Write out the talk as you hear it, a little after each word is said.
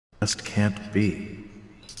just can't be.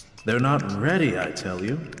 They're not ready, I tell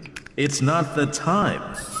you. It's not the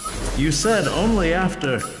time. You said only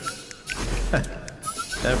after...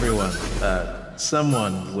 Everyone,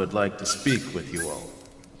 someone would like to speak with you all.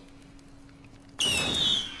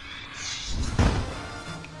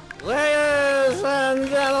 Ladies and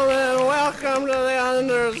gentlemen, welcome to the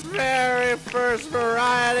Under's very first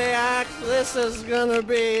variety act. This is gonna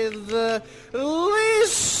be the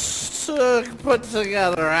least put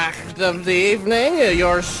together act of the evening.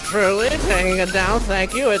 Yours truly, taking it down,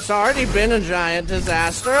 thank you. It's already been a giant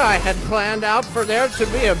disaster. I had planned out for there to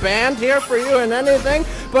be a band here for you and anything,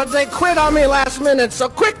 but they quit on me last minute, so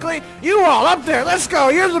quickly, you all up there, let's go.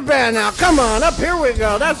 You're the band now. Come on, up here we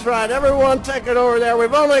go. That's right, everyone take it over there.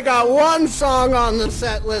 We've only got one song on the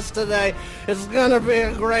set list today. It's gonna be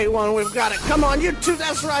a great one. We've got it. Come on, you two,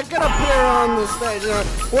 that's right. Get up here on the stage.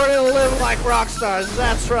 We're gonna live like rock stars.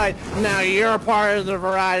 That's right. Now you're a part of the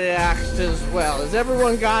variety act as well. Has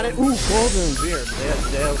everyone got it? Ooh, golden beer.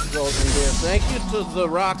 Dale's golden beer. Thank you to the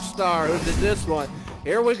rock star who did this one.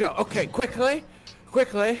 Here we go. Okay, quickly,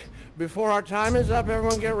 before our time is up,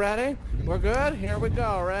 everyone get ready. We're good? Here we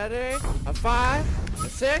go. Ready? A 5, a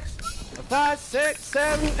 6, a 5, 6,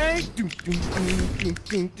 7, 8.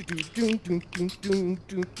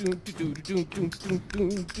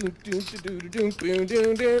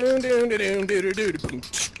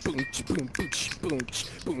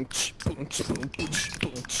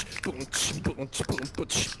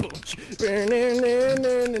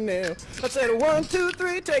 I said 1, 2,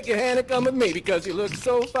 3, take your hand and come with me because you look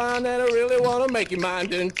so fine that I really want to make you mine.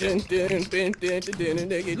 You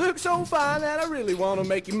look so fine that I really want to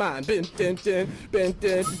make you mine. 4,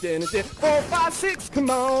 5, 6, come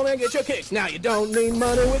on and get your kicks. Now you don't need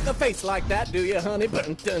money with a face like that, do you, honey?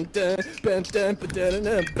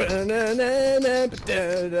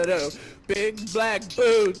 Big black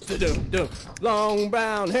boots, long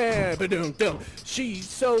brown hair, she's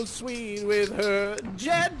so sweet with her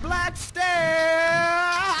jet black stare.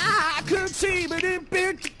 I could see,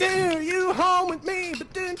 you home with me,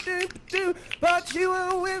 but you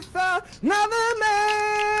were with another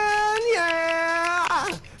man, yeah.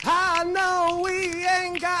 I know we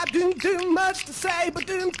ain't got too much to say, but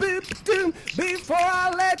before I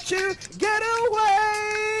let you get away,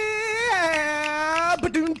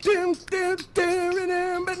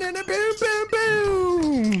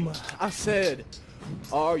 I said,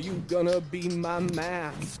 are you gonna be my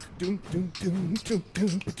mask? We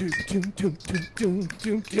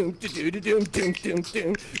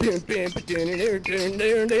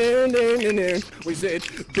said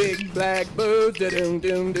big black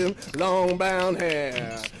boots, long brown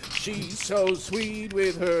hair. She's so sweet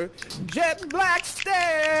with her jet black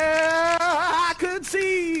stare. I could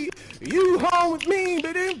see you home with me,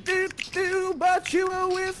 but you were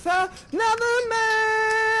with another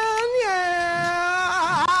man, yeah.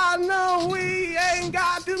 I know we ain't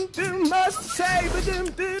got too much to say, but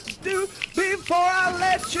before I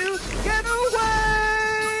let you get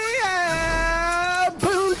away, yeah.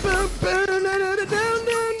 Boom, boom, boom,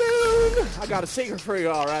 I got a secret for you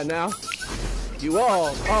all right now. You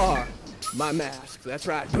all are my mask. That's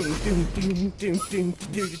right.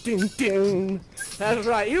 That's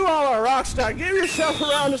right. You all are a rock star. Give yourself a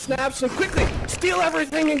round of snaps and quickly steal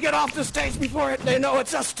everything and get off the stage before they know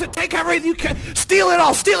it's us. To take everything you can. Steal it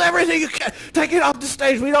all. Steal everything you can. Take it off the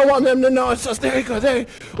stage. We don't want them to know it's us. There you go. There.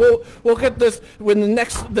 We'll get this when the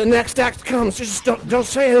next act comes. Just don't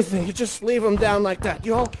say anything. You just leave them down like that.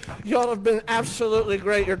 Y'all have been absolutely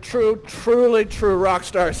great. You're truly true rock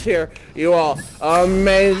stars here. You all.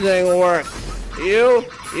 Amazing work. You're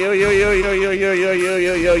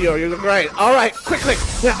great. All right, quickly.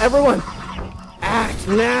 Now, everyone, act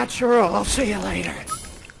natural. I'll see you later.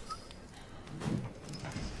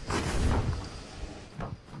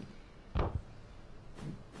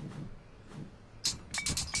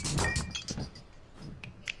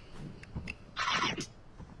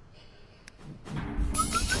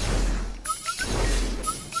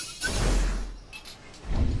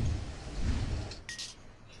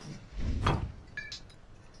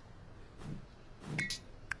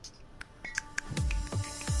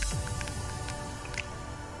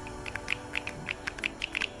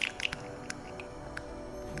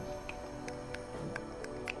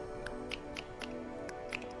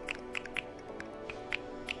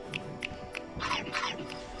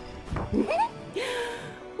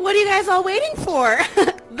 What are you guys all waiting for?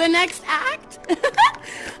 The next act?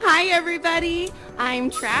 Hi everybody, I'm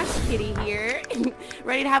Trash Kitty here,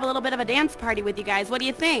 ready to have a little bit of a dance party with you guys. What do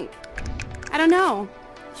you think? I don't know.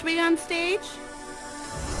 Should we go on stage?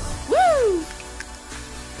 Woo!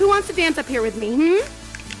 Who wants to dance up here with me,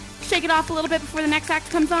 shake it off a little bit before the next act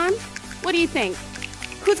comes on? What do you think?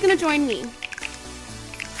 Who's gonna join me?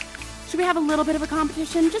 Should we have a little bit of a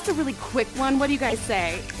competition? Just a really quick one. What do you guys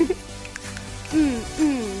say?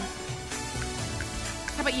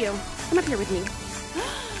 How about you? Come up here with me.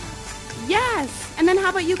 Yes! And then how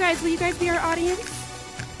about you guys? Will you guys be our audience?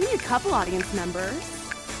 We need a couple audience members.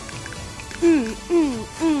 You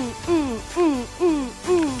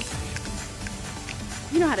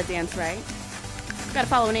know how to dance, right? Gotta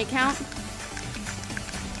follow an 8 count.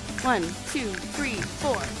 1, 2, 3,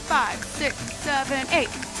 4, 5, 6, 7, 8.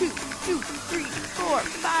 2, 2, 3, 4,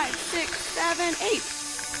 5, 6, 7,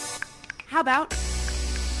 8. How about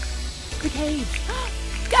the cage?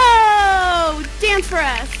 Go! Dance for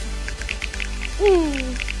us.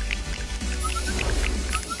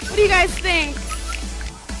 What do you guys think?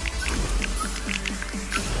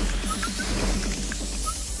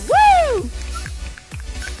 Woo!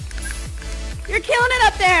 You're killing it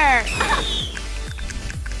up there.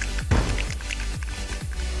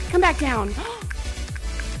 Come back down.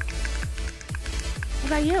 What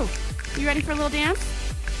about you? You ready for a little dance?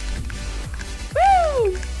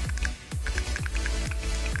 Woo!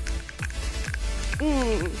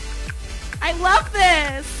 I love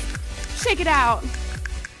this. Shake it out.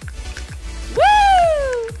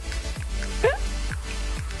 Woo!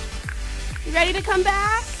 You ready to come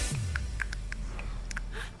back?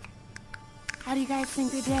 How do you guys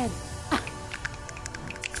think they did?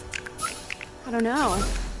 I don't know.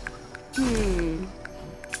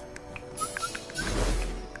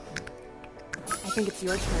 I think it's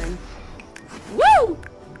your turn. Woo!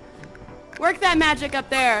 Work that magic up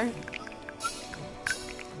there.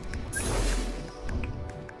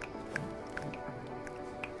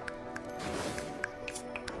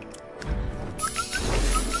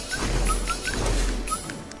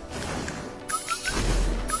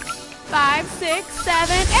 Five, 6,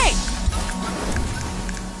 7, 8.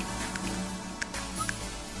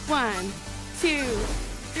 1, 2,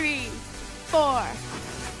 3, 4.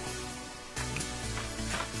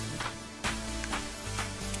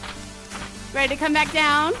 Ready to come back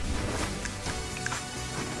down?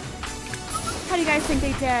 How do you guys think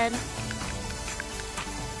they did?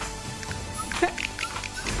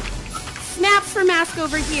 Snaps for mask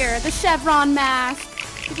over here, the chevron mask.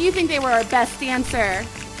 If you think they were our best dancer.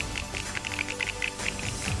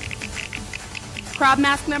 Crab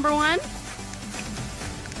mask number 1.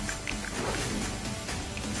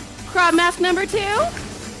 Crab mask number 2.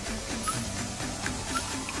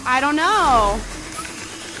 I don't know.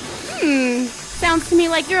 Sounds to me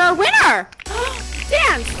like you're our winner.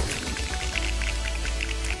 Dance.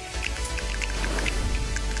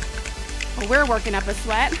 Well, we're working up a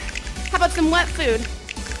sweat. How about some wet food?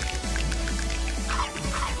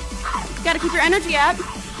 Gotta keep your energy up.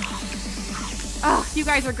 Oh, you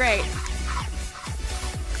guys are great.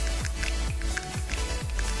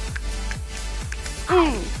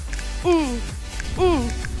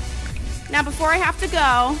 Now before I have to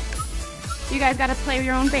go, you guys gotta play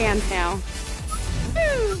your own band now.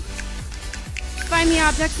 Woo. Find the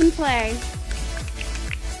objects and play.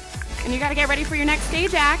 And you gotta get ready for your next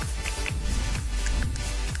stage act.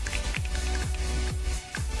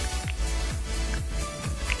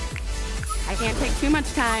 I can't take too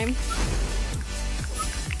much time.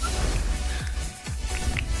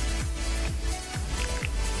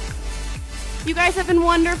 You guys have been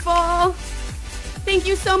wonderful. Thank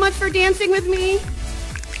you so much for dancing with me.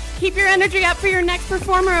 Keep your energy up for your next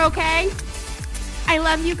performer, okay? I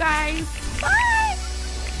love you guys. Bye!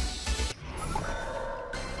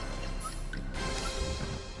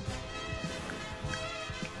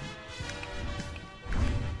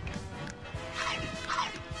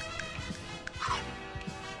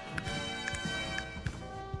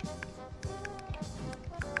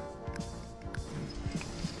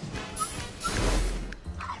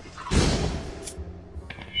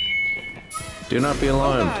 Do not be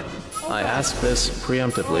alarmed. I ask this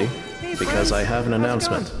preemptively because I have an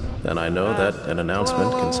announcement, and I know that an announcement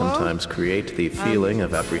can sometimes create the feeling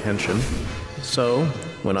of apprehension. So,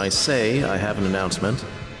 when I say I have an announcement,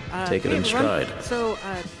 take it in stride. So,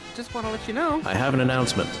 just want to let you know. I have an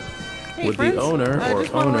announcement. Hey, Would friends. the owner or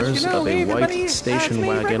Just wanna let owners you know. of Hey, a everybody. white station It's me,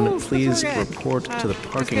 wagon Freckles. please Don't forget. report to the Just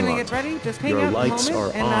parking gonna lot? get ready. Just hang Your out a lights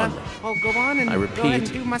moment, are and, on. I'll go on and I go ahead repeat,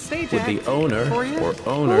 and do my stage would the act owner for you. or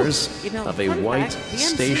owners You know, of a fun white fact, the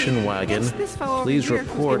MC station wagon is this fellow over please here who's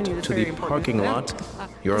report giving you this to very the important parking info. lot?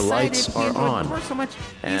 Your Decided lights he are would on. work so much, he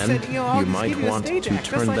And said, I'll you just might give you a want stage to act,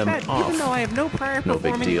 just turn like them that, off. Even though I have no prior No big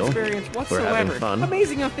performing deal. experience We're whatsoever. having fun.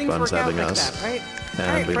 Amazing how things Fun's work out having like us. that, right? And All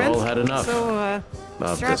right, we've friends. all had enough So,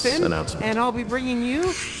 of strap this in, announcement. and I'll be bringing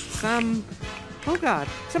you some Oh God,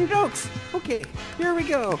 some jokes. Okay, here we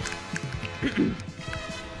go.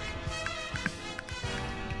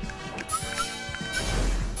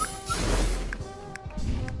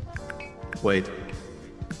 Wait.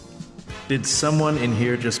 Did someone in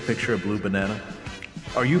here just picture a blue banana?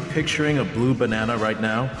 Are you picturing a blue banana right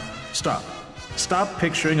now? Stop. Stop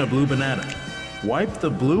picturing a blue banana. Wipe the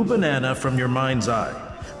blue banana from your mind's eye.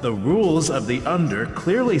 The rules of the Under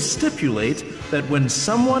clearly stipulate that when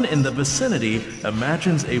someone in the vicinity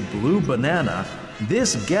imagines a blue banana,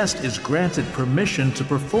 this guest is granted permission to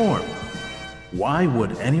perform. Why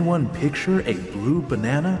would anyone picture a blue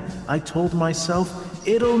banana? I told myself,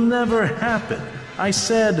 it'll never happen. I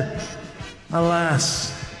said,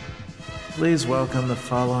 alas. Please welcome the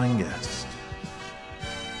following guest.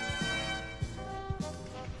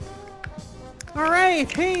 All right,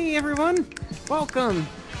 hey everyone, welcome.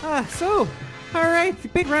 All right,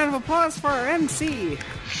 big round of applause for our MC,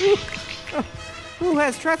 who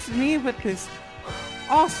has trusted me with this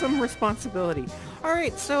awesome responsibility. All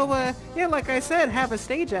right, so yeah, like I said, have a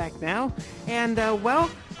stage act now, and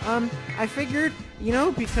I figured, you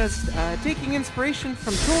know, because taking inspiration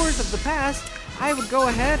from tours of the past, I would go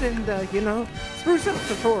ahead and spruce up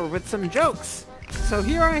the tour with some jokes. So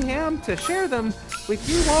here I am to share them with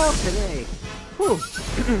you all today. Whew.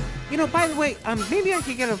 You know, by the way, maybe I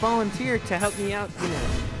could get a volunteer to help me out,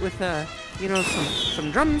 with,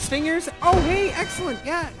 some drum stingers. Oh, hey, excellent.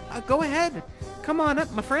 Yeah, go ahead. Come on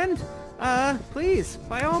up, my friend. Please,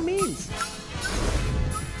 by all means.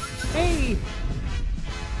 Hey.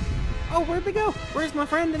 Oh, where'd they go? Where's my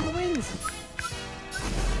friend in the wings?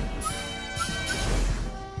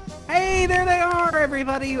 Hey, there they are,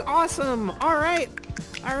 everybody. Awesome. All right.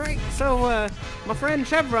 So, my friend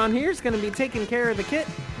Chevron here is going to be taking care of the kit.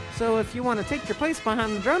 So if you want to take your place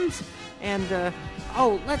behind the drums, and,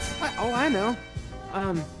 I know.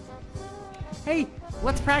 Hey,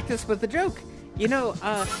 let's practice with the joke. You know,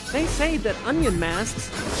 they say that onion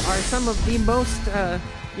masks are some of the most,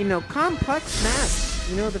 complex masks.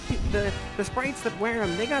 You know, the sprites that wear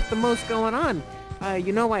them, they got the most going on.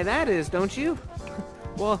 You know why that is, don't you?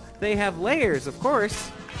 Well, they have layers, of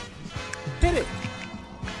course. Hit it.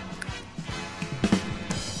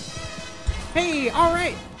 Hey, all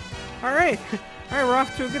right, we're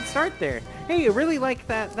off to a good start there. Hey, I really like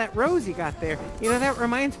that rose you got there. You know, that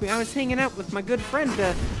reminds me, I was hanging out with my good friend,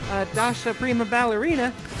 Dasha Prima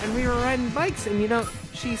Ballerina, and we were riding bikes, and, you know,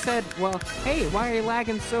 she said, well, hey, why are you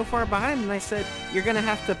lagging so far behind? And I said, you're gonna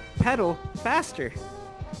have to pedal faster.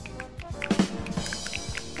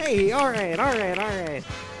 Hey, all right.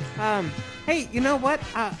 Hey, you know what?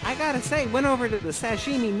 I gotta say, went over to the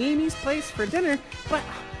Sashimi Mimi's place for dinner, but...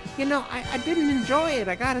 You know, I didn't enjoy it.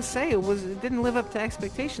 I gotta say, it didn't live up to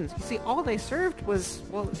expectations. You see, all they served was,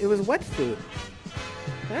 well, it was wet food.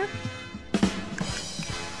 Huh?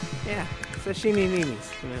 Yeah, sashimi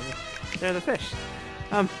mimis. You know, they're the fish.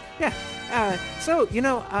 So, you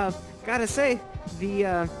know, gotta say,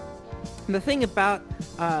 the thing about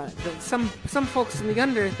some folks in the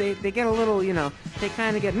Under, they get a little, you know, they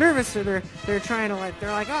kind of get nervous, or they're trying to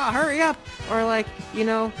they're like, oh, hurry up, or like, you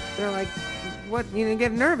know, they're like, what, you know,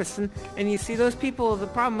 get nervous, and you see those people, the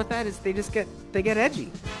problem with that is they get edgy.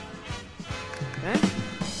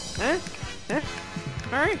 Huh?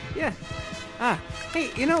 All right, yeah. Hey,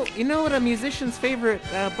 you know what a musician's favorite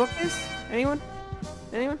book is? Anyone?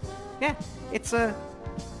 Yeah, it's a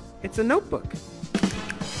notebook.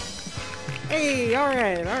 Hey, all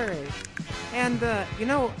right. And, you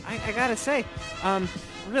know, I gotta say,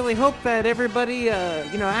 really hope that everybody,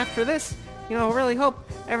 after this, you know, really hope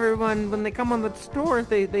everyone, when they come on the store,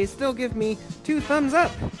 they still give me 2 thumbs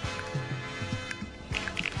up.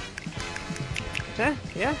 Huh?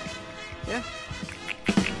 Yeah?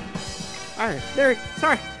 Alright,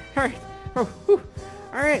 sorry. Alright. Oh, whew.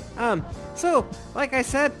 Alright, so, like I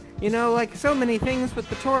said, you know, like so many things with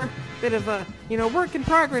the tour, bit of a, work in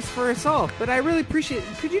progress for us all, but I really appreciate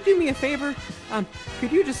it. Could you do me a favor?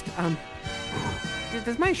 Could you just,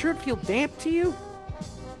 does my shirt feel damp to you?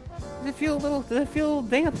 Does it feel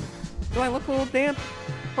damp? Do I look a little damp?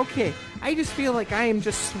 Okay, I just feel like I am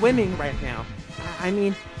just swimming right now. I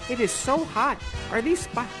mean, it is so hot. Are these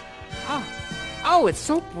spots? Oh, it's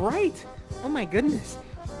so bright. Oh my goodness.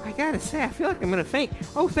 I gotta say, I feel like I'm gonna faint.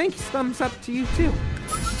 Oh, thank you. Thumbs up to you too.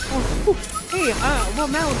 Oh, hey, well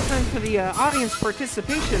now it's time for the audience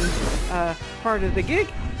participation part of the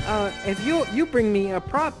gig. If you bring me a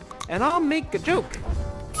prop, and I'll make a joke.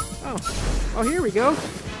 Oh, here we go.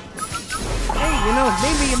 Hey, you know,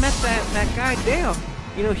 maybe you met that guy Dale.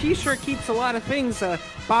 You know, he sure keeps a lot of things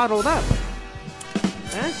bottled up.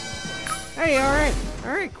 Huh? Hey, all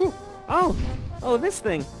right, cool. Oh, this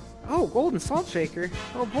thing. Oh, golden salt shaker.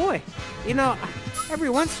 Oh boy. You know, every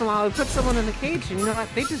once in a while I put someone in the cage and you know what?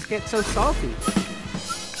 They just get so salty.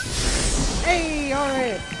 Hey,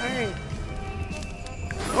 alright.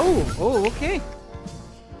 Oh, okay.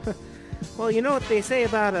 Well, you know what they say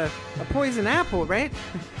about a poison apple, right?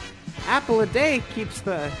 Apple a day keeps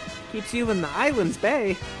you in the island's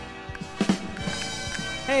bay.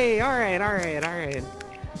 Hey, alright.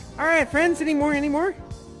 Alright, friends, any more?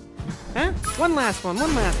 Huh? One last one,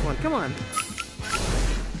 come on.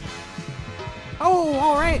 Oh,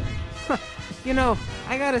 alright. You know,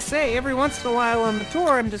 I gotta say, every once in a while on the tour,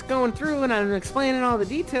 I'm just going through and I'm explaining all the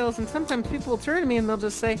details, and sometimes people will turn to me and they'll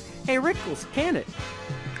just say, "Hey, Rickles, can it?"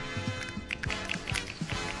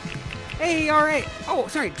 Hey, alright. Oh,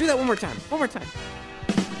 sorry, do that one more time.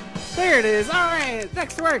 There it is. Alright,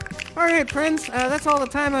 next work. Alright, friends, that's all the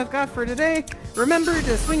time I've got for today. Remember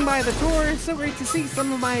to swing by the tour. It's so great to see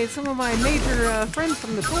some of my major friends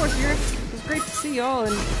from the tour here. It's great to see y'all,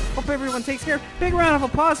 and hope everyone takes care. Big round of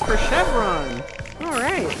applause for Chevron.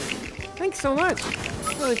 Alright. Thanks so much.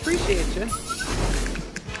 Really appreciate you.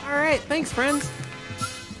 Alright, thanks, friends.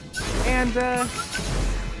 And,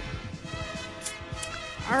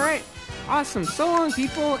 alright. Awesome. So long,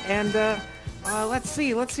 people, and, let's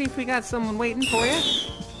see if we got someone waiting for you.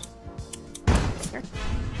 Here.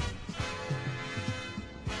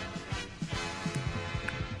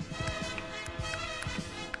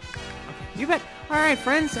 You bet. Alright,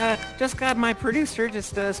 friends, just got my producer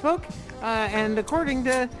just spoke, and according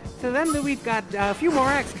to them, we've got a few more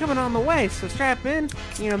acts coming on the way, so strap in,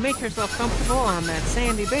 make yourself comfortable on that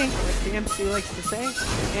sandy bank, like the MC likes to say,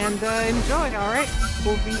 and enjoy, alright?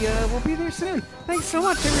 We'll be there soon. Thanks so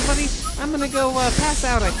much, everybody. I'm gonna go pass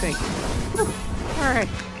out, I think. Alright.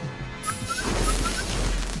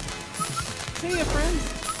 See ya,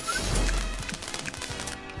 friends.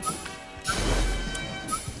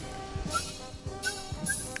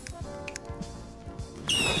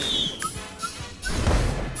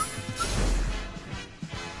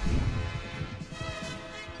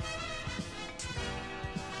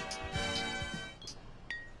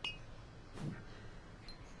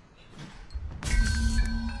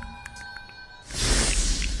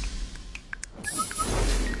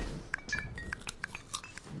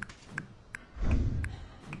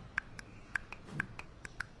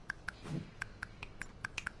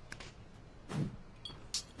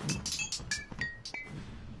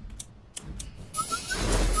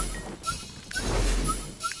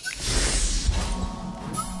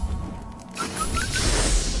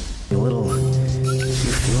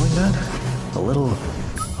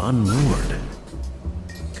 Unmoored.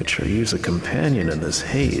 Could sure use a companion in this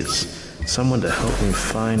haze. Someone to help me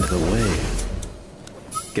find the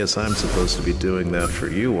way. Guess I'm supposed to be doing that for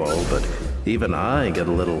you all, but even I get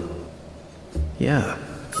a little... Yeah,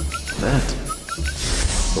 that.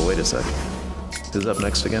 But wait a sec. Who's up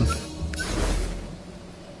next again?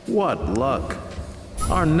 What luck!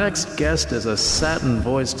 Our next guest is a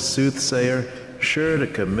satin-voiced soothsayer, sure to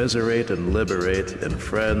commiserate and liberate, and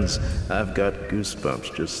friends, I've got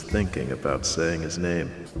goosebumps just thinking about saying his name.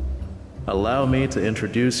 Allow me to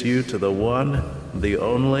introduce you to the one, the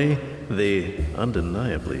only, the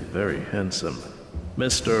undeniably very handsome,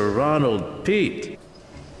 Mr. Ronald Pete.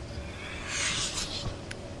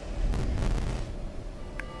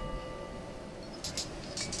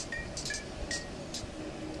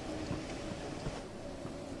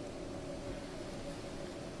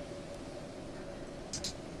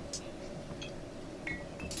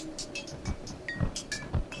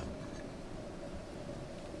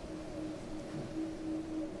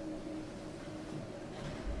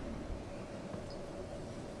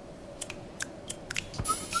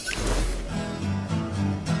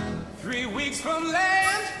 From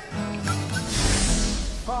land,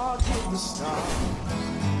 forget the star,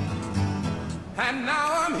 and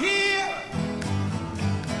now I'm here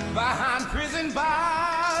behind prison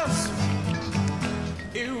bars.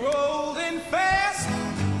 It rolled in fast,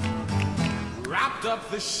 wrapped up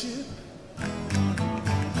the ship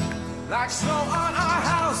like snow on our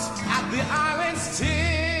house at the island's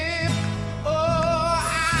tip. Oh,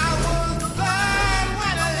 I was blind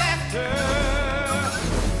when I left her.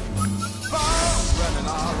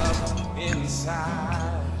 All up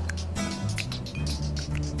inside,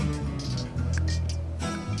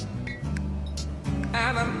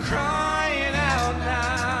 and I'm crying out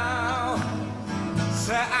now.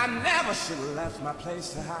 Say I never should have left my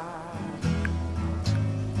place to hide.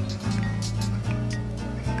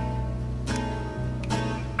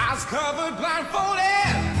 I was covered,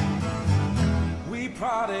 blindfolded. We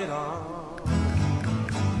parted on,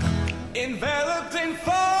 enveloped in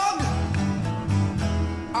fog.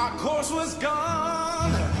 Our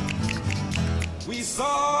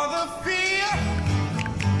saw the fear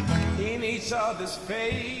in each other's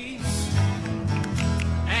face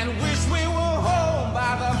and wished we were home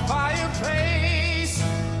by the fireplace.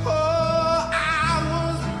 Oh, I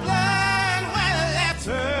was blind when I left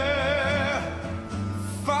her,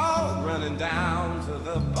 fall running down to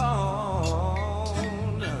the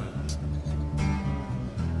bone.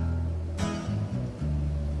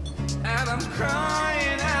 And I'm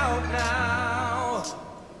crying out now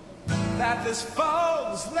that this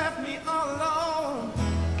foe's left me all alone.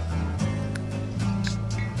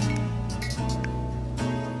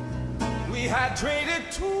 We had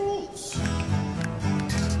traded tools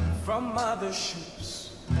from other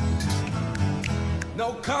ships.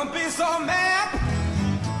 No compass or map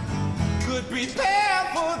could prepare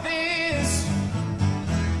for this.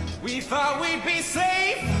 We thought we'd be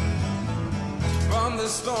safe from the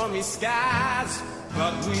stormy skies,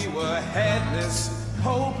 but we were headless,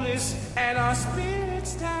 hopeless, and our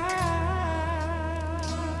spirits died.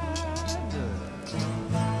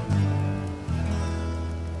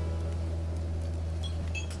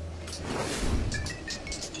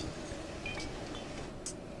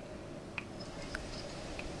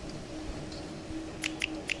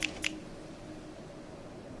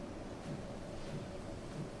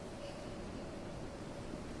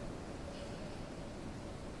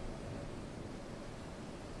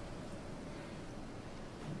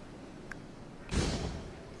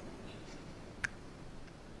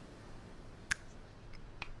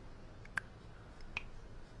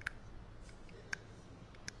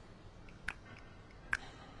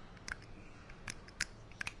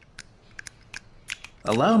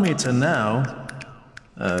 Allow me to now,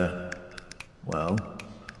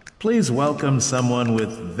 please welcome someone with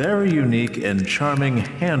very unique and charming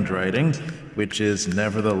handwriting, which is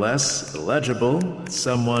nevertheless legible,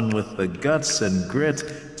 someone with the guts and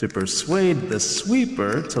grit to persuade the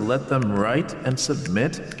sweeper to let them write and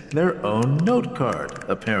submit their own note card,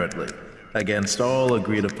 apparently, against all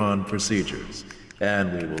agreed upon procedures.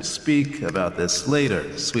 And we will speak about this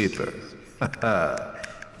later, sweeper.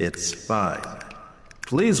 It's fine.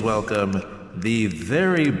 Please welcome the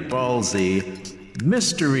very ballsy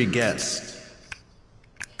mystery guest.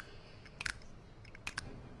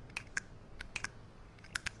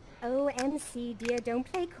 Oh, MC, dear, don't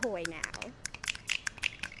play coy now.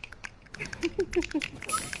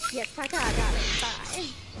 Yes, ta-ta, darling, bye.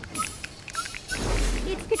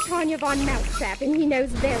 It's Titania von Mousetrap, and he knows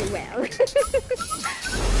very well.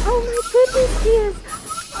 Oh, my goodness, dears.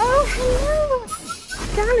 Oh, hello.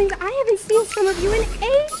 Darlings, I haven't seen some of you in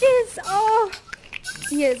ages. Oh,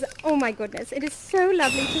 dears, oh my goodness. It is so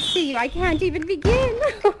lovely to see you. I can't even begin.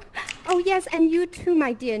 Oh, yes, and you too,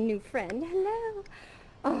 my dear new friend. Hello.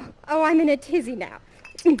 Oh, I'm in a tizzy now.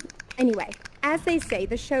 Anyway, as they say,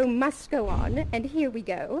 the show must go on, and here we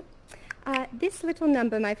go. This little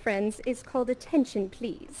number, my friends, is called Attention,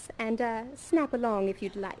 Please, and snap along if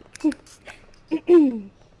you'd like.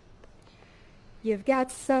 You've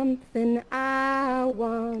got something I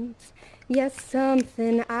want, yes,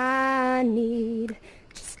 something I need.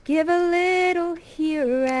 Just give a little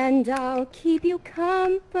here and I'll keep you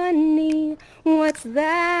company. What's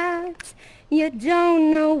that? You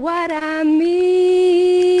don't know what I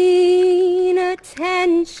mean.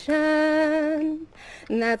 Attention.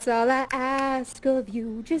 That's all I ask of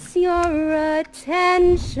you, just your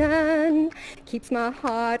attention. Keeps my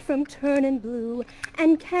heart from turning blue.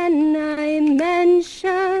 And can I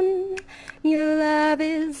mention, your love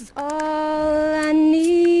is all I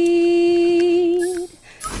need.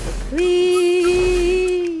 So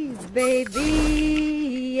please,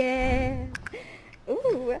 baby, yeah.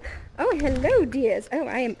 Ooh, oh, hello, dears. Oh,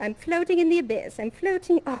 I'm floating in the abyss. I'm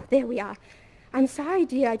floating. Oh, there we are. I'm sorry,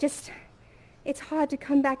 dear. It's hard to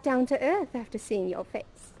come back down to earth after seeing your face.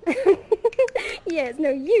 Yes,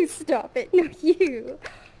 no, you stop it. No, you.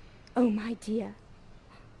 Oh, my dear.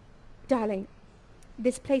 Darling,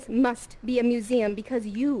 this place must be a museum because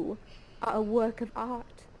you are a work of art.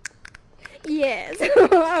 Yes.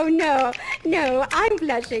 Oh, no, I'm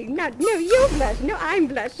blushing. No, you're blushing. No, I'm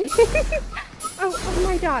blushing. Oh,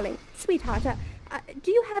 my darling, sweetheart,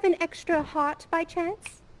 do you have an extra heart by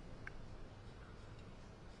chance?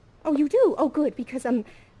 Oh, you do? Oh, good, because,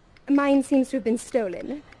 mine seems to have been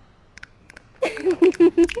stolen.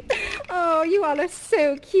 Oh, you all are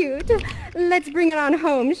so cute. Let's bring it on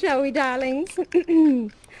home, shall we, darlings?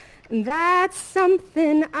 That's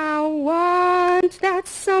something I want,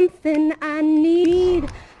 that's something I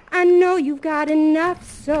need. I know you've got enough,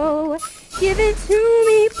 so give it to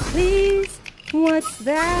me, please. What's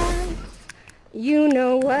that? You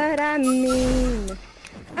know what I mean.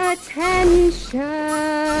 Attention.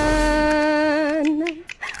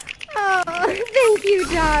 you,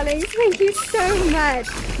 darlings. Thank you so much.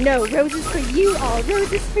 No, roses for you all.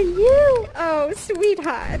 Roses for you. Oh,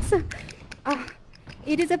 sweethearts. Oh,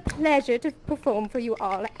 it is a pleasure to perform for you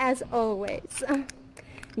all, as always.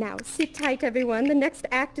 Now, sit tight, everyone. The next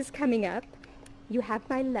act is coming up. You have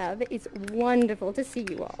my love. It's wonderful to see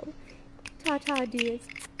you all. Ta-ta, dears.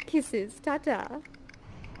 Kisses. Ta-ta.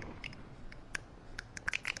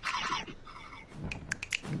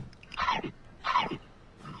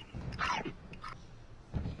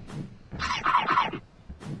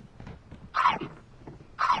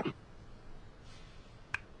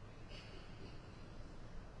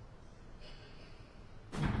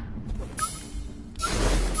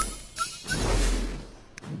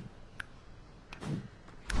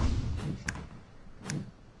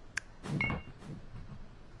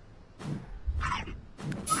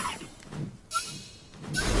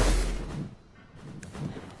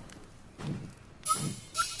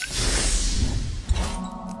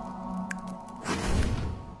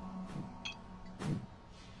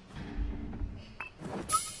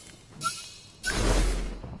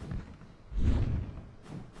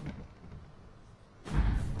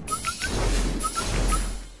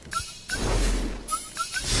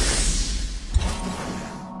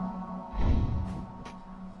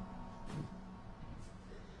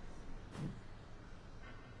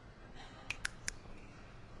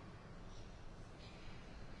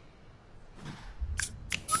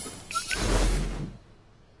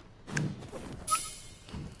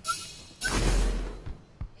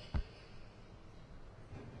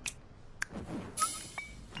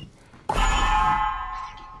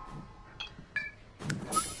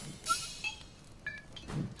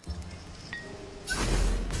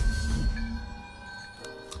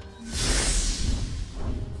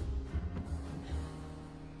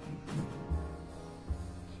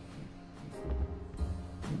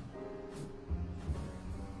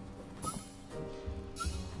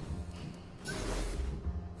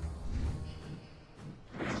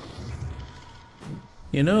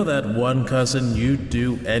 You know that one cousin you'd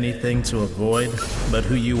do anything to avoid, but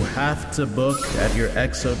who you have to book at your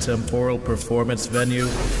exotemporal performance venue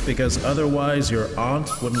because otherwise your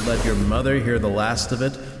aunt wouldn't let your mother hear the last of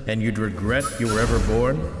it and you'd regret you were ever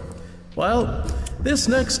born? Well, this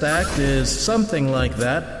next act is something like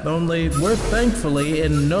that, only we're thankfully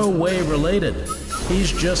in no way related.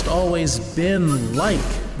 He's just always been like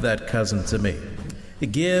that cousin to me.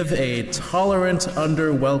 Give a tolerant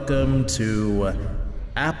underwelcome to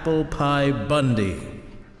Apple Pie Bundy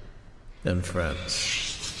and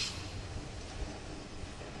friends.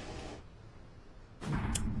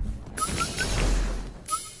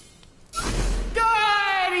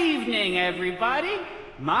 Good evening, everybody.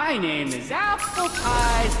 My name is Apple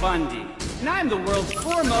Pie Bundy, and I'm the world's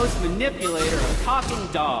foremost manipulator of talking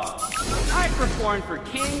dogs. I perform for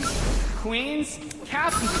kings, queens,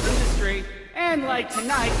 captains of industry, and like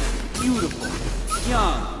tonight, beautiful,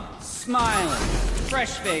 young, smiling,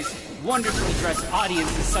 fresh-faced, wonderfully dressed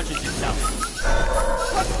audiences such as yourself.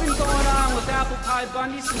 What's been going on with Apple Pie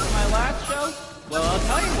Bundy since my last show? Well, I'll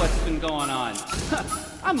tell you what's been going on.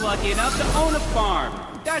 I'm lucky enough to own a farm.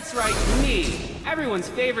 That's right, me. Everyone's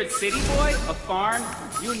favorite city boy, a farm.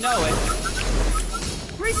 You know it.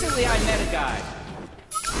 Recently I met a guy.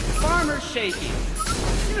 Farmer Shaky.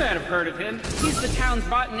 You might have heard of him. He's the town's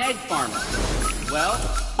rotten egg farmer. Well,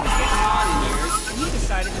 he's getting on in years, and he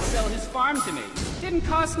decided to sell his farm to me. Didn't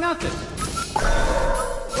cost nothing.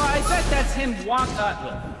 Why, I bet that's him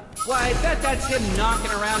I bet that's him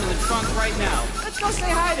knocking around in the trunk right now. Let's go say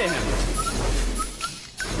hi to him.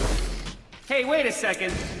 Hey, wait a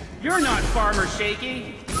second. You're not Farmer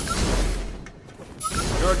Shaky.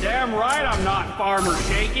 You're damn right I'm not Farmer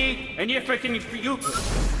Shaky. And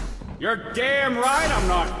You're damn right I'm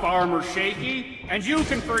not Farmer Shaky. And you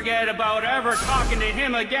can forget about ever talking to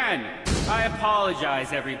him again. I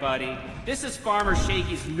apologize, everybody. This is Farmer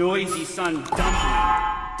Shaky's noisy son,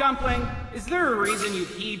 Dumpling. Dumpling, is there a reason you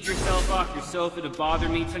heaved yourself off your sofa to bother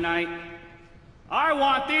me tonight? I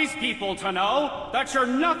want these people to know that you're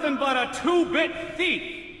nothing but a two-bit thief.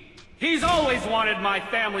 He's always wanted my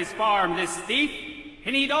family's farm, this thief,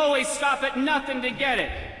 and he'd always stop at nothing to get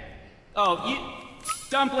it.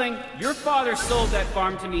 Dumpling, your father sold that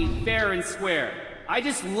farm to me fair and square. I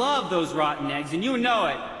just love those rotten eggs, and you know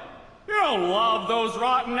it. You don't love those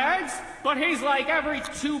rotten eggs, but he's like every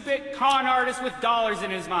two-bit con artist with dollars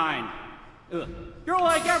in his mind. Ugh. You're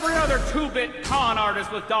like every other two-bit con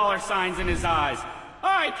artist with dollar signs in his eyes.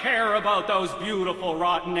 I care about those beautiful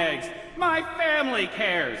rotten eggs. My family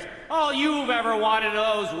cares. All you've ever wanted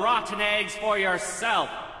are those rotten eggs for yourself.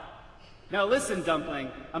 Now listen, Dumpling,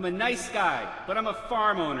 I'm a nice guy, but I'm a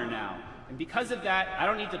farm owner now. And because of that, I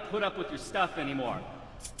don't need to put up with your stuff anymore.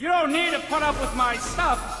 You don't need to put up with my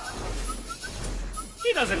stuff!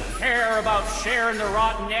 He doesn't care about sharing the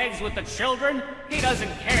rotten eggs with the children. He doesn't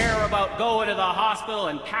care about going to the hospital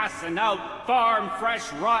and passing out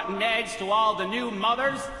farm-fresh rotten eggs to all the new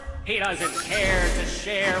mothers. He doesn't care to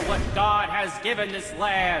share what God has given this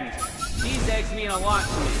land. These eggs mean a lot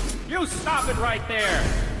to me. You stop it right there.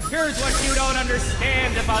 Here's what you don't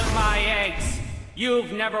understand about my eggs.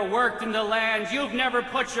 You've never worked in the land. You've never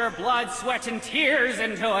put your blood, sweat, and tears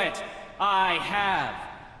into it. I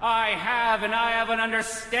have, and I have an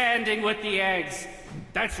understanding with the eggs.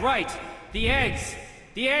 That's right, the eggs.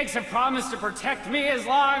 The eggs have promised to protect me as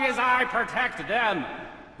long as I protect them.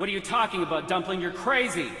 What are you talking about, Dumpling? You're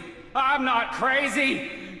crazy. I'm not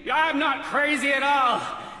crazy. I'm not crazy at all.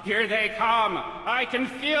 Here they come. I can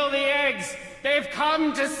feel the eggs. They've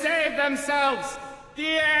come to save themselves. The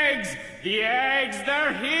eggs,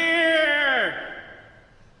 they're here.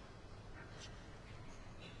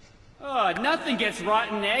 Oh, nothing gets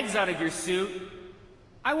rotten eggs out of your suit.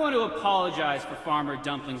 I want to apologize for Farmer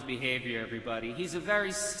Dumpling's behavior, everybody. He's a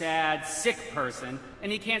very sad, sick person, and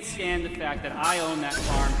he can't stand the fact that I own that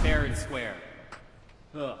farm fair and square.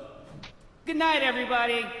 Ugh. Good night,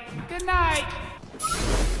 everybody. Good night.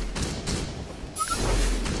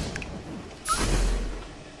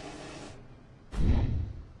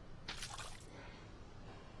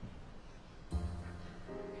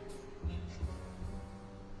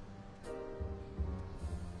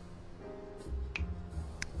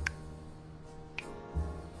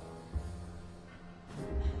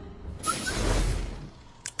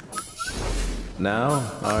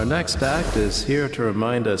 Now, our next act is here to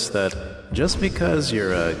remind us that just because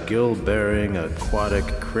you're a gill-bearing aquatic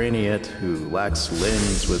craniate who lacks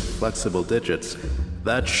limbs with flexible digits,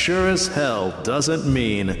 that sure as hell doesn't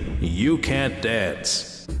mean you can't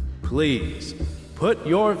dance. Please, put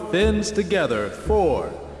your fins together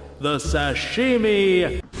for the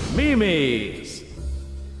Sashimi Mimis!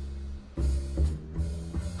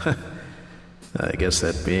 I guess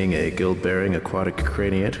that being a gill-bearing aquatic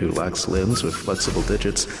craniate who lacks limbs with flexible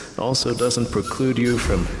digits also doesn't preclude you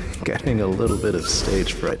from getting a little bit of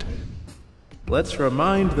stage fright. Let's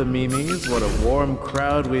remind the Mimis what a warm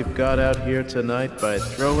crowd we've got out here tonight by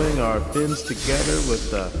throwing our fins together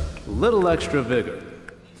with a little extra vigor.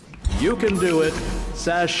 You can do it,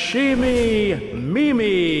 Sashimi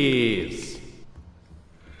Mimis!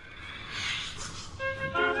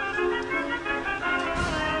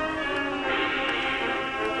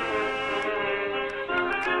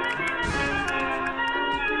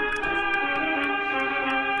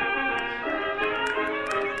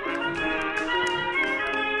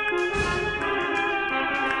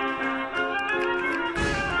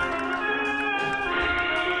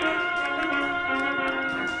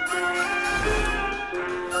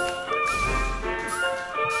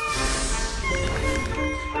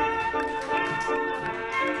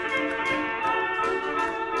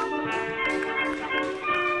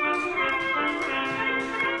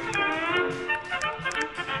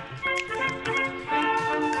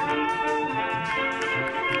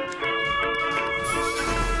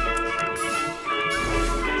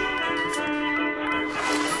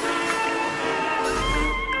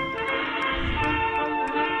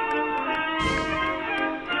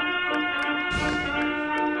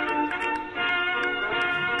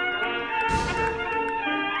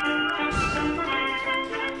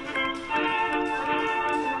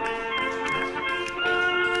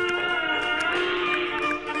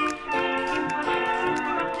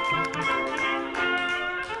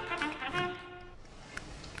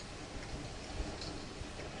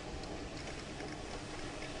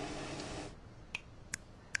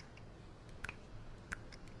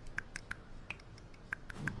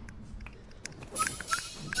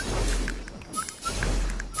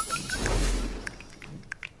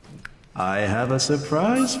 I have a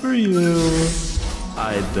surprise for you.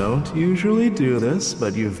 I don't usually do this,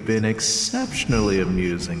 but you've been exceptionally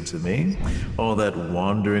amusing to me. All that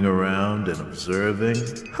wandering around and observing.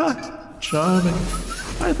 Ha! Charming.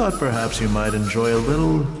 I thought perhaps you might enjoy a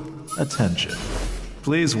little attention.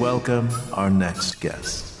 Please welcome our next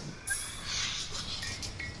guest.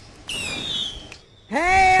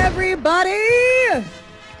 Hey, everybody!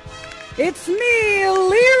 It's me,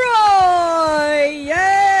 Leroy!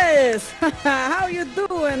 Yes! How you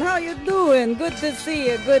doing? How you doing? Good to see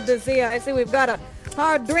you. Good to see you. I see we've got a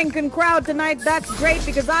hard-drinking crowd tonight. That's great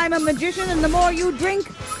because I'm a magician, and the more you drink,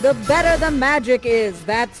 the better the magic is.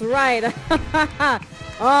 That's right.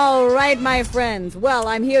 All right, my friends. Well,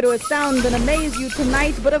 I'm here to astound and amaze you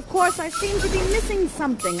tonight, but of course I seem to be missing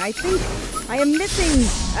something. I think I am missing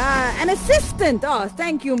an assistant. Oh,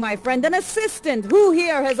 thank you, my friend. An assistant. Who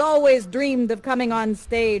here has always dreamed of coming on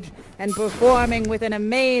stage and performing with an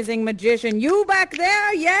amazing magician? You back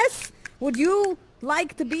there, yes? Would you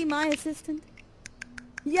like to be my assistant?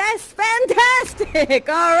 Yes, fantastic!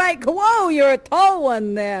 All right, whoa, you're a tall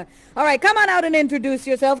one there. All right, come on out and introduce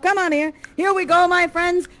yourself. Come on here. Here we go, my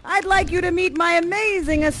friends. I'd like you to meet my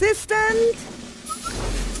amazing assistant,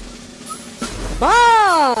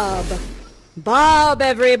 Bob. Bob,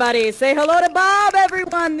 everybody. Say hello to Bob,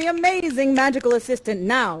 everyone, the amazing magical assistant.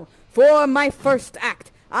 Now, for my first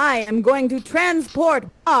act, I am going to transport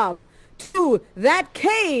Bob to that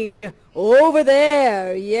cave over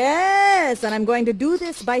there. Yes, and I'm going to do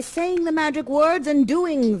this by saying the magic words and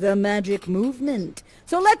doing the magic movement.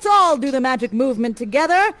 So let's all do the magic movement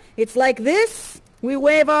together. It's like this. We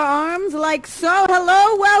wave our arms like so.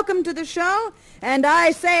 Hello, welcome to the show. And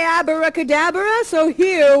I say abracadabra, so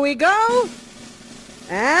here we go.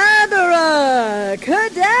 Abracadabra!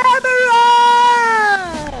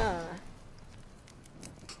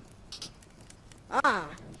 Ah.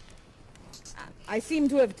 I seem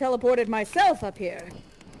to have teleported myself up here.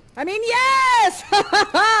 I mean, yes!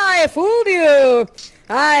 I fooled you!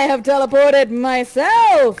 I have teleported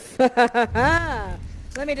myself!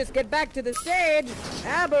 Let me just get back to the stage.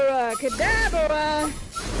 Abracadabra!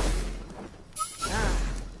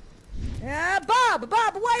 Bob,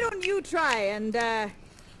 why don't you try and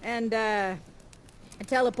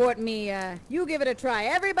teleport me? You give it a try.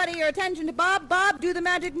 Everybody, your attention to Bob. Bob, do the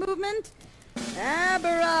magic movement.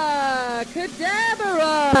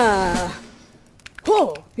 Abracadabra!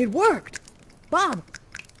 Oh, it worked! Bob!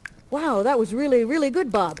 Wow, that was really, really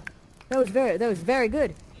good, Bob. That was very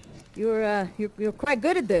good. You're quite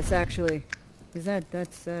good at this, actually.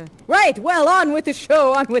 That's right, well, on with the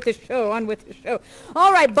show.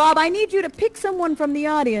 All right, Bob, I need you to pick someone from the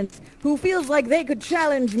audience who feels like they could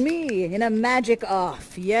challenge me in a magic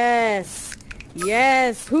off. Yes,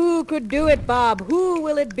 who could do it, Bob? Who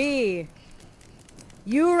will it be?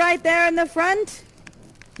 You right there in the front?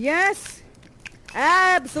 Yes?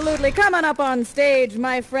 Absolutely. Come on up on stage,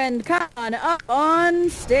 my friend. Come on up on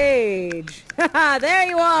stage. There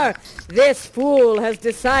you are. This fool has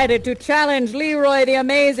decided to challenge Leroy the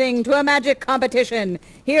Amazing to a magic competition.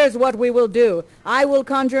 Here's what we will do. I will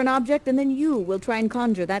conjure an object, and then you will try and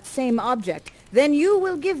conjure that same object. Then you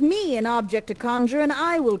will give me an object to conjure, and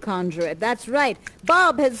I will conjure it. That's right.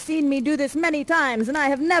 Bob has seen me do this many times, and I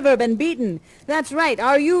have never been beaten. That's right.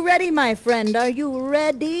 Are you ready, my friend? Are you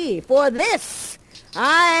ready for this?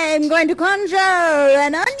 I'm going to conjure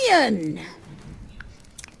an onion.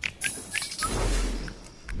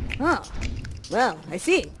 Oh, well, I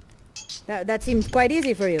see. That seems quite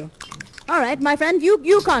easy for you. All right, my friend,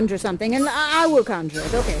 you conjure something, and I will conjure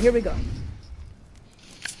it. Okay, here we go.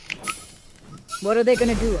 What are they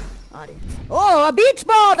going to do, audience? Oh, a beach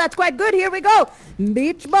ball! That's quite good. Here we go.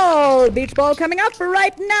 Beach ball. Beach ball coming up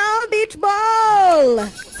right now. Beach ball.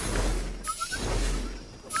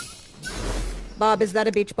 Bob, is that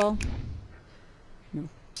a beach ball? No.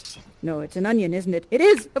 No, it's an onion, isn't it? It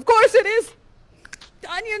is. Of course it is.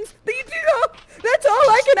 Onions. That's all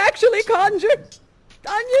I can actually conjure.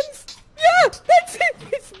 Onions. Yeah, that's it.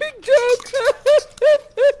 It's a big joke.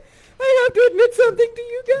 I have to admit something to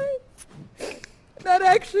you guys. Not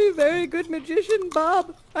actually a very good magician,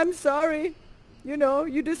 Bob. I'm sorry.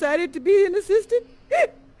 You decided to be an assistant.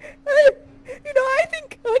 I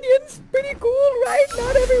think onions pretty cool, right?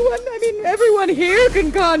 Not everyone here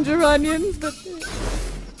can conjure onions, but...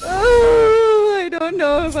 I don't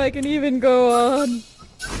know if I can even go on.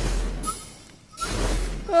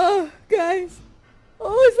 Oh, guys.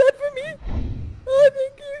 Oh, is that for me? Oh,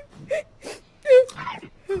 thank you.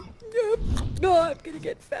 Oh, I'm gonna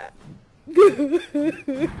get fat.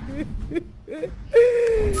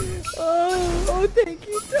 oh, thank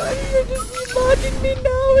you, Tony. You're just mocking me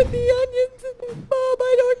now with the onions. Bob,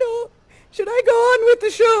 I don't know. Should I go on with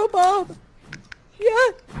the show, Bob?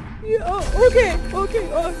 Yeah? Oh, okay. Oh,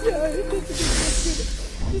 yeah, that's good.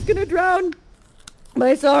 Just gonna drown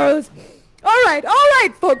my sorrows. All right,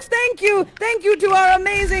 folks. Thank you to our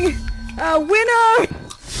amazing winner.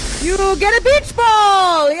 You get a beach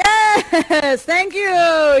ball! Yes! Thank you!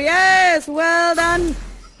 Yes! Well done!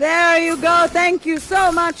 There you go! Thank you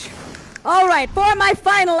so much! Alright, for my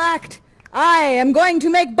final act, I am going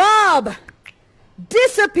to make Bob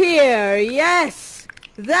disappear! Yes!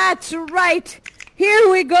 That's right! Here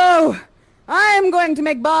we go! I am going to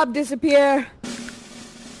make Bob disappear.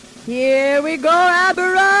 Here we go!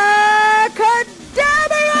 Abracadabra!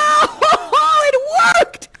 Oh, it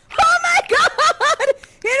worked!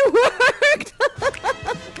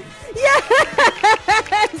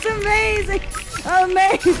 Yes! Amazing!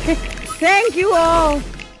 Amazing! Thank you all!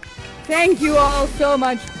 Thank you all so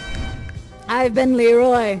much. I've been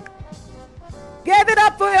Leroy. Give it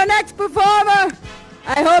up for your next performer!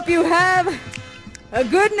 I hope you have a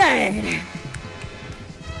good night.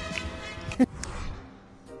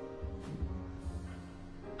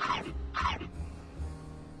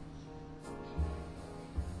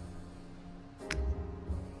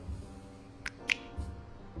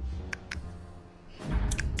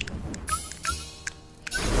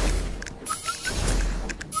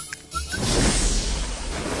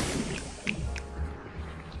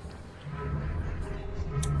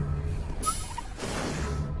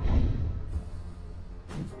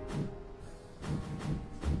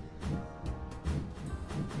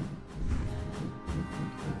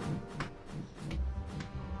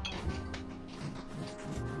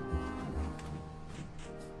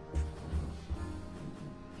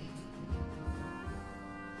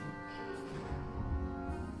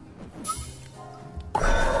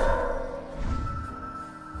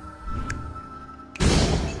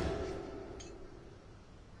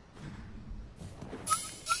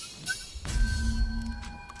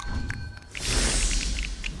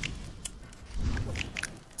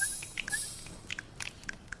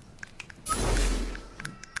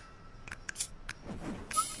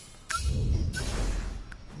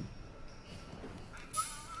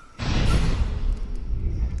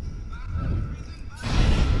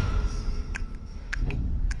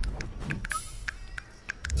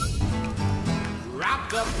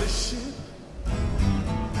 Wrapped up the ship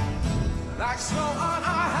like snow on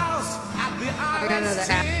our house at the island's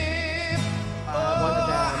tip. One to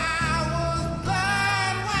down. I was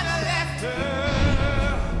blind when I left her,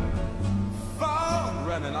 fall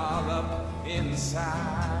running all up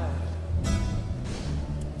inside.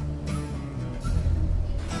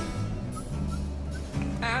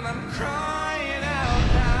 And I'm crying out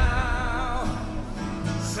now,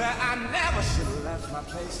 say I never should have left my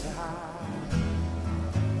place to hide.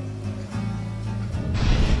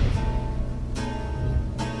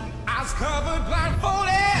 I was covered,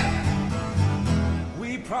 blindfolded,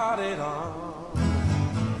 we prodded on,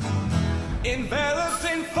 enveloped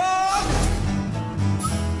in fog,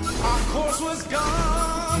 our course was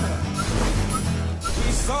gone.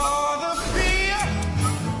 We saw the fear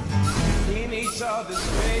in each other's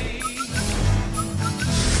face,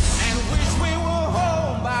 and wished we were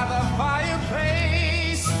home by the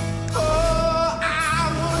fireplace. Oh, I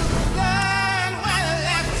was blind when I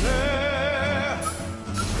left her,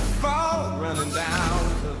 fall running down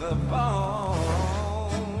to the bone.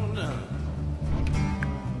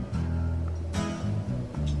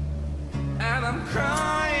 And I'm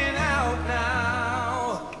crying out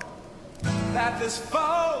now that this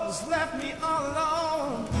foe's left me all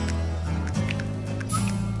alone.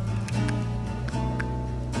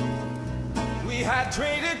 We had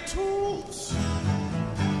traded tools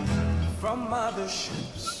from other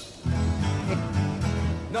ships.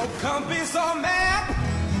 No compass or map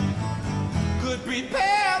could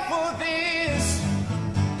prepare for this.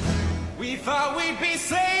 We thought we'd be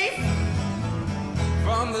safe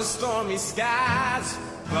from the stormy skies,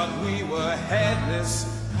 but we were headless,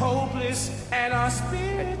 hopeless, and our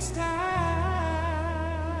spirits died.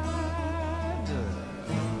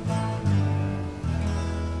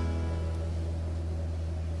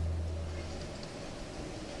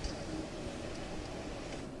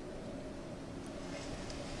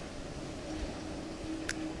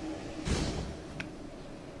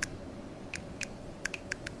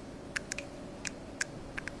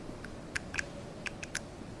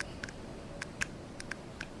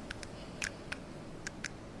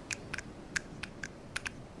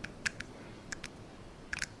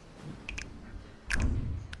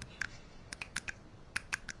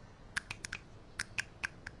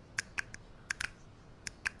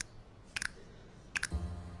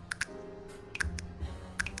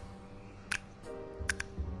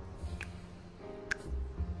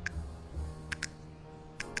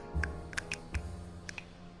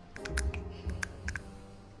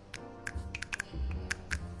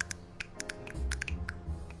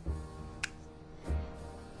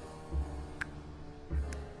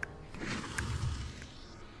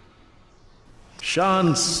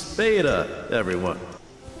 Sean Spada, everyone.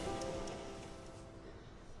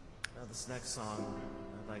 Now this next song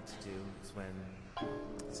I'd like to do is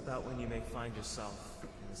it's about when you may find yourself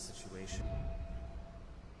in a situation.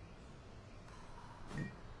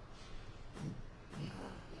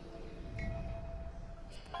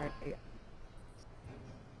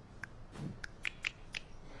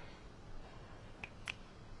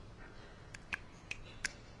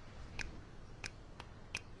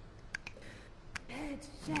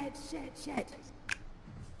 shit.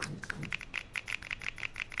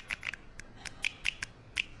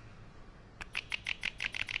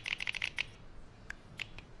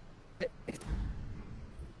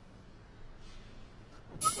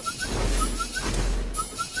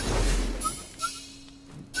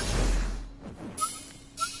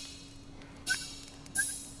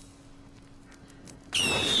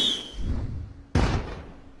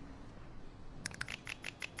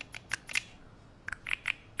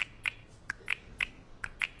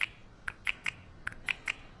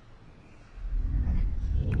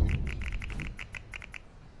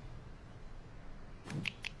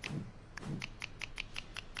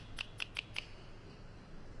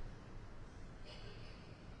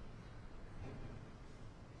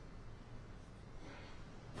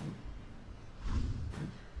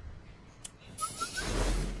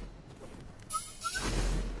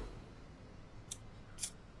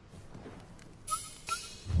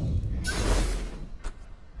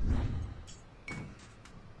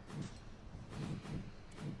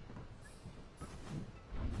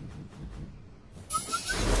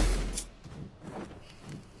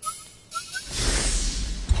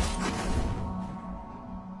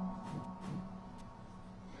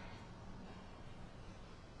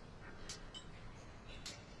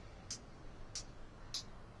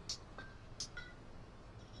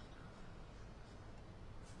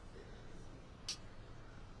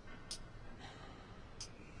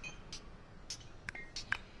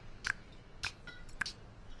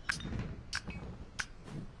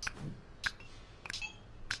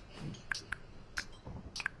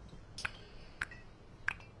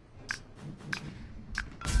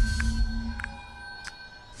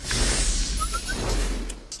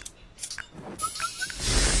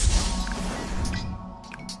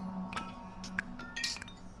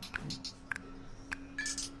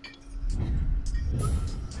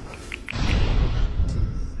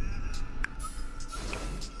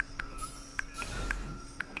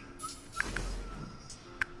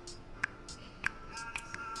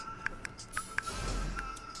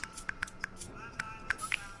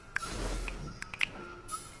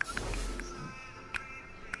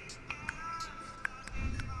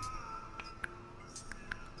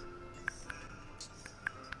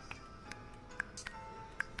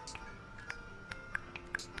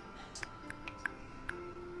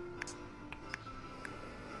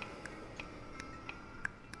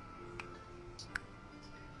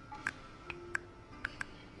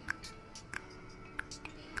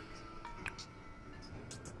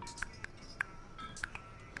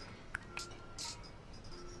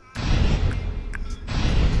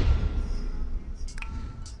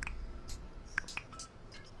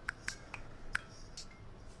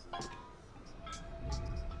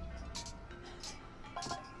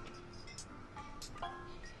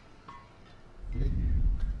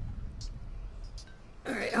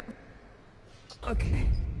 Okay.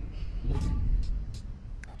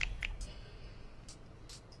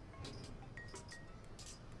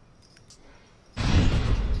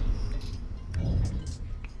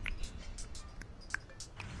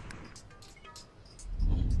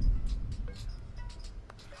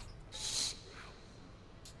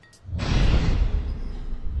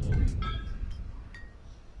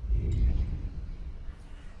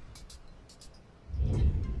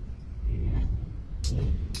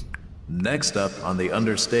 Next up on the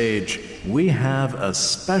Understage, we have a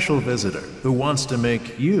special visitor who wants to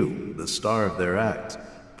make you the star of their act.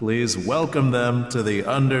 Please welcome them to the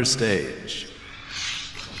Understage.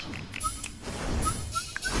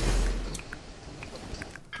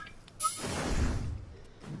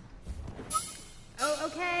 Oh,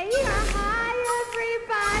 okay. Hi,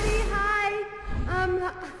 everybody. Hi.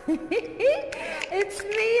 It's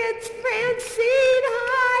me. It's Francine.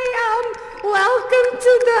 Hi. Welcome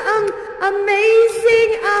to the amazing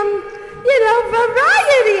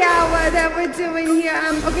variety hour that we're doing here.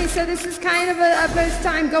 Okay, so this is kind of a first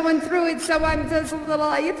time going through it, so I'm just a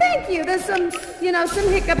little. Thank you. There's some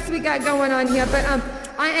hiccups we got going on here, but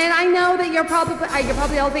I know that you're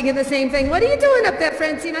probably all thinking the same thing. What are you doing up there,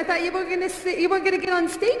 Francine? I thought you weren't gonna get on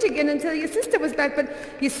stage again until your sister was back, but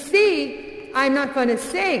you see, I'm not gonna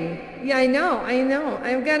sing. Yeah, I know.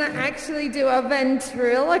 I'm gonna actually do a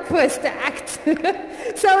ventriloquist act.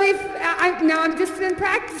 So I'm just been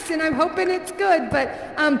practicing. I'm hoping it's good, but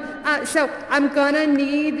so I'm gonna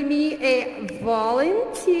need me a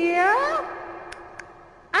volunteer.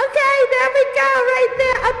 Okay, there we go, right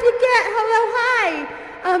there. Up you get. Hello, hi.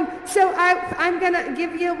 So I'm gonna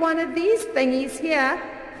give you one of these thingies here.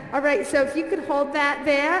 All right, so if you could hold that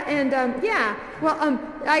there, and yeah, well,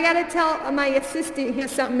 I gotta tell my assistant here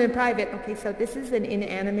something in private. Okay, so this is an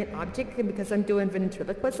inanimate object, and because I'm doing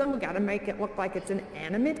ventriloquism, we gotta make it look like it's an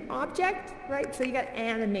animate object, right? So you gotta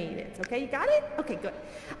animate it, okay? You got it? Okay, good.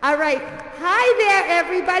 All right, hi there,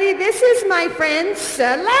 everybody. This is my friend,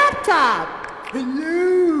 Sir Laptop.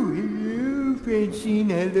 Hello, Francine.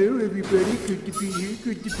 Hello, everybody. Good to be here.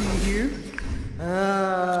 Good to be here.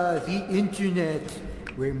 Ah, the internet,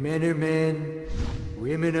 where men are men,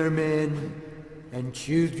 women are men, and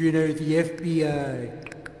children are the FBI.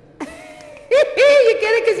 You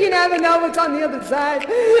get it because you never know what's on the other side,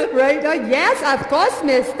 right? Oh, yes, of course,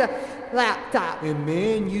 Mr. Laptop. A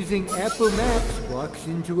man using Apple Maps walks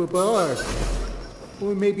into a bar,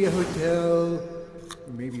 or maybe a hotel,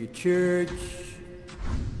 or maybe a church.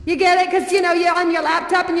 You get it? Because, you know, you're on your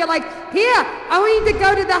laptop and you're like, here, I want you to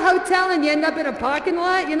go to the hotel, and you end up in a parking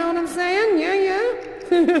lot. You know what I'm saying? Yeah.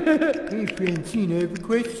 Hey, Francine, I have a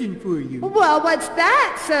question for you. Well, what's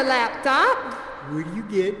that, Sir Laptop? What do you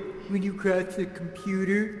get when you cross a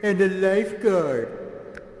computer and a lifeguard?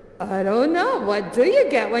 I don't know. What do you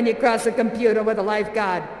get when you cross a computer with a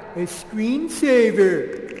lifeguard? A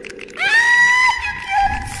screensaver.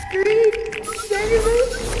 Screen.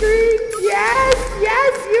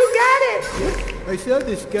 Yes, you got it. I saw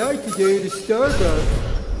this guy today at a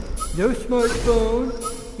Starbucks. No smartphone.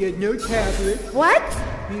 He had no tablet. What?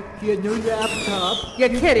 He had no laptop. You're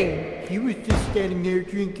kidding. He was just standing there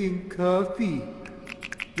drinking coffee.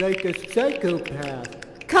 Like a psychopath.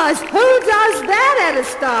 'Cause who does that at a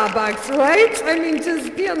Starbucks, right? I mean,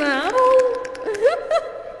 just, you know.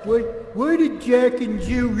 Why did Jack and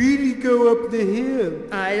Jill really go up the hill?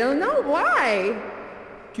 I don't know. Why?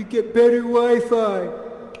 To get better Wi-Fi.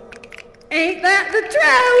 Ain't that the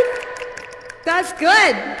truth? That's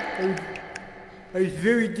good. I was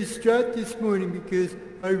very distraught this morning because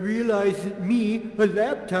I realized that me, a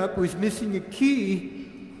laptop, was missing a key.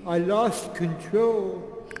 I lost control.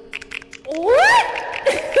 What?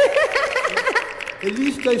 At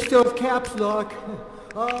least I still have caps lock.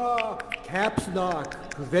 Ah, caps lock,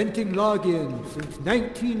 preventing login since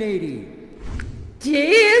 1980.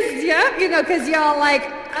 Jeez, yep, you know, 'cause y'all like,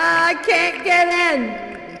 I can't get in.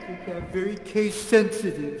 I think I'm very case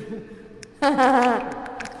sensitive.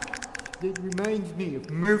 It reminds me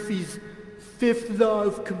of Murphy's fifth law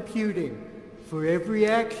of computing. For every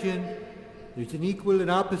action, there's an equal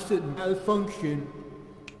and opposite malfunction.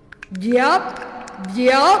 Yep.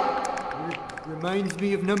 Reminds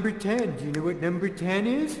me of number 10. Do you know what number 10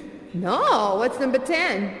 is? No, what's number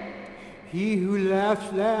 10? He who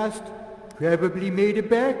laughs last probably made a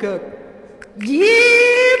backup.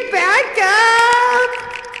 Yeah, backup!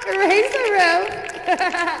 Raise the roof.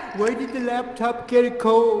 Why did the laptop get a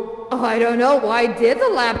cold? Oh, I don't know. Why did the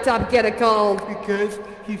laptop get a cold? Because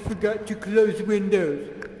he forgot to close Windows.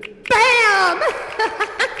 Bam!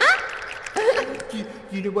 Do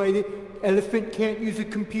you know why the elephant can't use a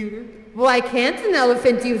computer? Why can't an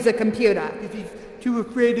elephant use a computer? Because he's too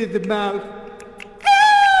afraid of the mouse.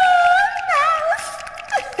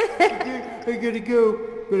 I gotta go,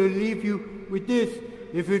 but I'll leave you with this.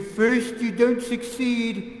 If at first you don't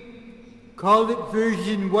succeed, call it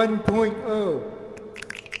version 1.0.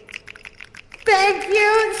 Thank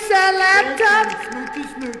you, Sir Laptop.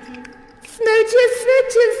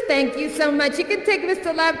 Smooches. Thank you so much. You can take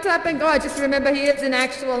Mr. Laptop and go. Just remember, he is an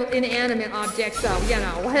actual inanimate object, so, you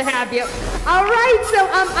know, what have you. All right, so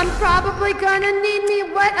I'm probably gonna need me,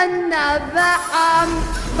 another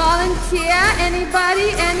volunteer?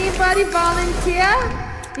 Anybody volunteer?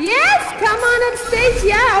 Yes, come on up stage.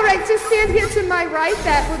 Yeah, all right, just stand here to my right.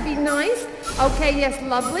 That would be nice. Okay, yes,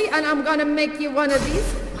 lovely. And I'm gonna make you one of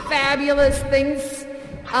these fabulous things.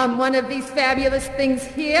 One of these fabulous things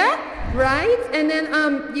here, right? And then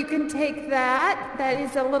you can take that. That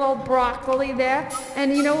is a little broccoli there.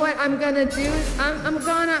 And you know what I'm gonna do is I'm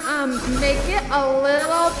gonna make it a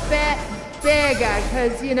little bit bigger,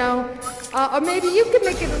 because, you know, or maybe you can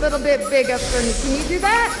make it a little bit bigger for me. Can you do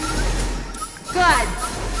that? Good.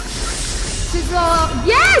 Sizzle.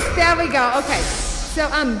 Yes, there we go. Okay. So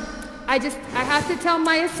I have to tell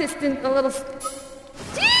my assistant a little.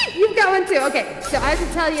 You've got one too. Okay, so I have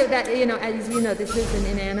to tell you that, you know, as you know, this is an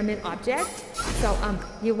inanimate object. So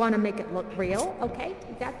you want to make it look real, okay?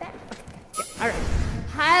 You got that? Okay, good. All right.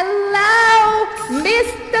 Hello,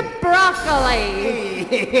 Mr. Broccoli.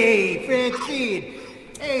 Hey, Francine.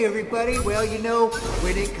 Hey, everybody. Well, you know,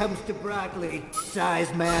 when it comes to broccoli,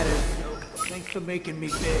 size matters. So thanks for making me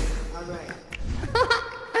big. All right.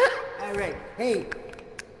 All right. Hey,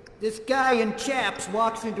 this guy in chaps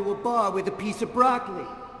walks into a bar with a piece of broccoli.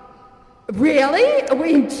 Really?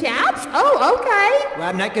 We in chaps? Oh, okay. Well,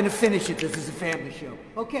 I'm not gonna finish it. This is a family show.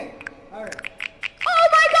 Okay, all right. Oh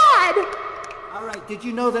my God! All right, did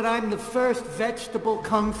you know that I'm the first vegetable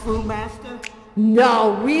kung fu master?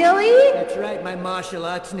 No, really? That's right, my martial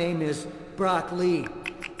arts name is Brock Lee.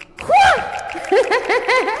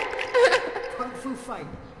 Kung fu fight.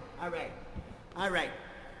 All right.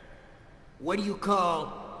 What do you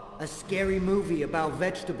call a scary movie about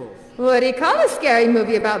vegetables? What do you call a scary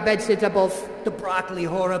movie about vegetables? The Broccoli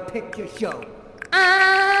Horror Picture Show.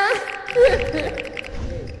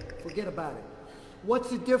 Hey, forget about it. What's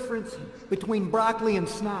the difference between broccoli and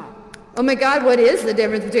snot? Oh my God, what is the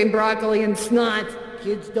difference between broccoli and snot?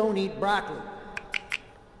 Kids don't eat broccoli.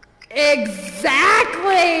 Exactly!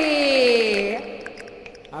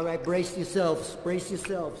 All right, brace yourselves.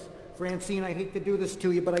 Francine, I hate to do this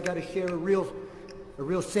to you, but I gotta share a real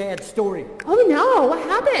sad story. Oh no, what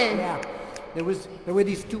happened? Yeah, there were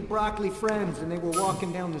these two broccoli friends, and they were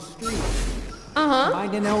walking down the street.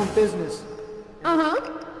 Minding their own business.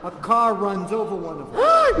 A car runs over one of them.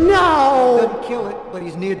 No! Doesn't kill it, but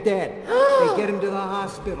he's near dead. They get him to the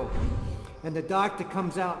hospital. And the doctor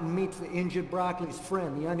comes out and meets the injured broccoli's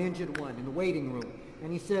friend, the uninjured one, in the waiting room.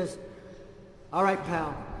 And he says, all right,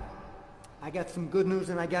 pal, I got some good news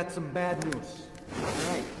and I got some bad news. All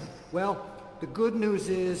right, well, the good news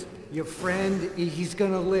is your friend, he's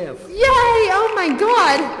gonna live. Yay! Oh my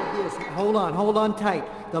God! Yes, hold on tight.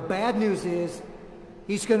 The bad news is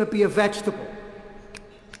he's gonna be a vegetable.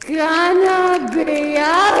 Gonna be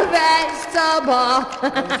a vegetable.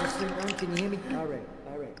 Can you hear me? All right.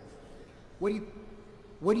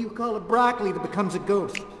 What do you call a broccoli that becomes a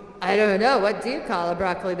ghost? I don't know. What do you call a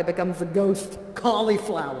broccoli that becomes a ghost?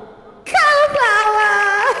 Cauliflower.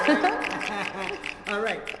 Cauliflower! All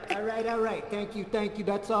right. Thank you.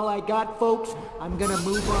 That's all I got, folks. I'm gonna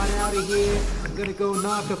move on out of here. I'm gonna go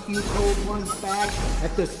knock a few cold ones back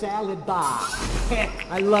at the salad bar.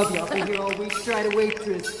 I love you. I'll be here all week. Try to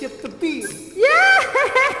waitress. Skip the beat. Yeah!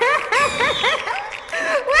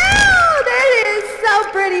 Wow, that is so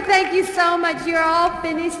pretty. Thank you so much. You're all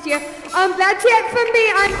finished here. That's it for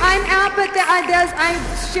me. I'm out, but I'm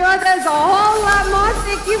sure there's a whole lot more.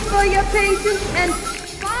 Thank you for your patience and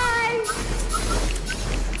bye.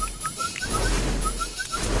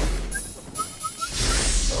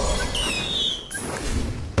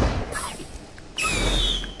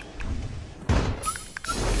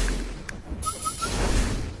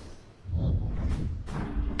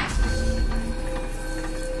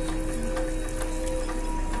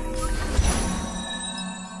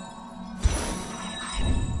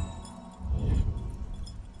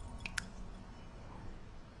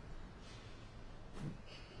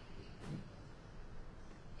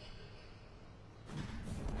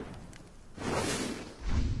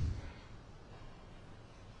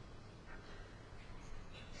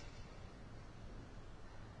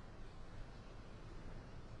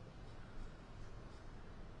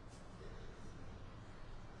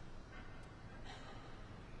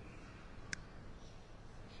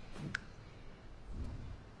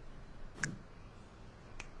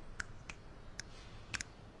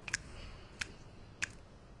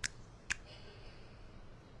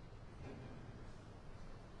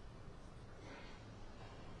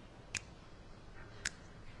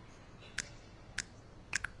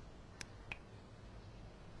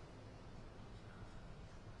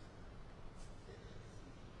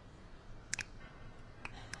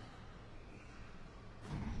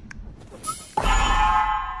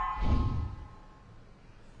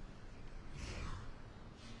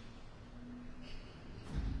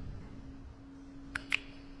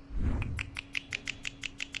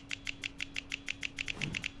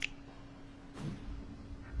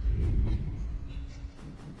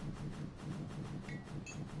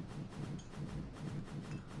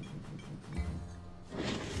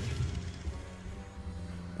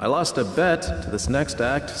 I lost a bet to this next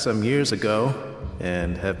act some years ago,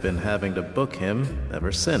 and have been having to book him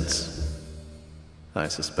ever since. I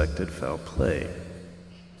suspected foul play.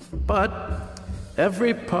 But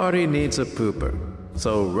every party needs a pooper,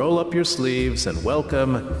 so roll up your sleeves and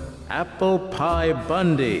welcome Apple Pie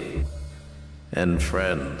Bundy and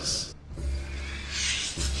friends.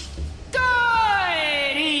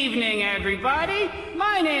 Good evening, everybody.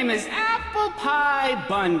 My name is Apple Pie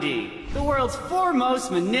Bundy, the world's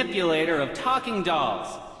foremost manipulator of talking dolls.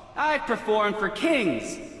 I've performed for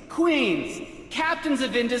kings, queens, captains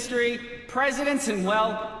of industry, presidents, and,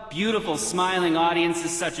 well, beautiful smiling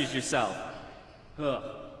audiences such as yourself. Ugh.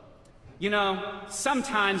 You know,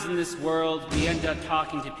 sometimes in this world, we end up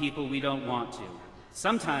talking to people we don't want to.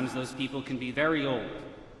 Sometimes those people can be very old.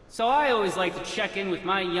 So I always like to check in with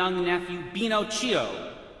my young nephew,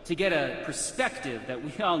 Binocchio, to get a perspective that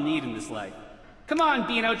we all need in this life. Come on,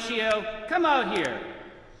 Binocchio, come out here.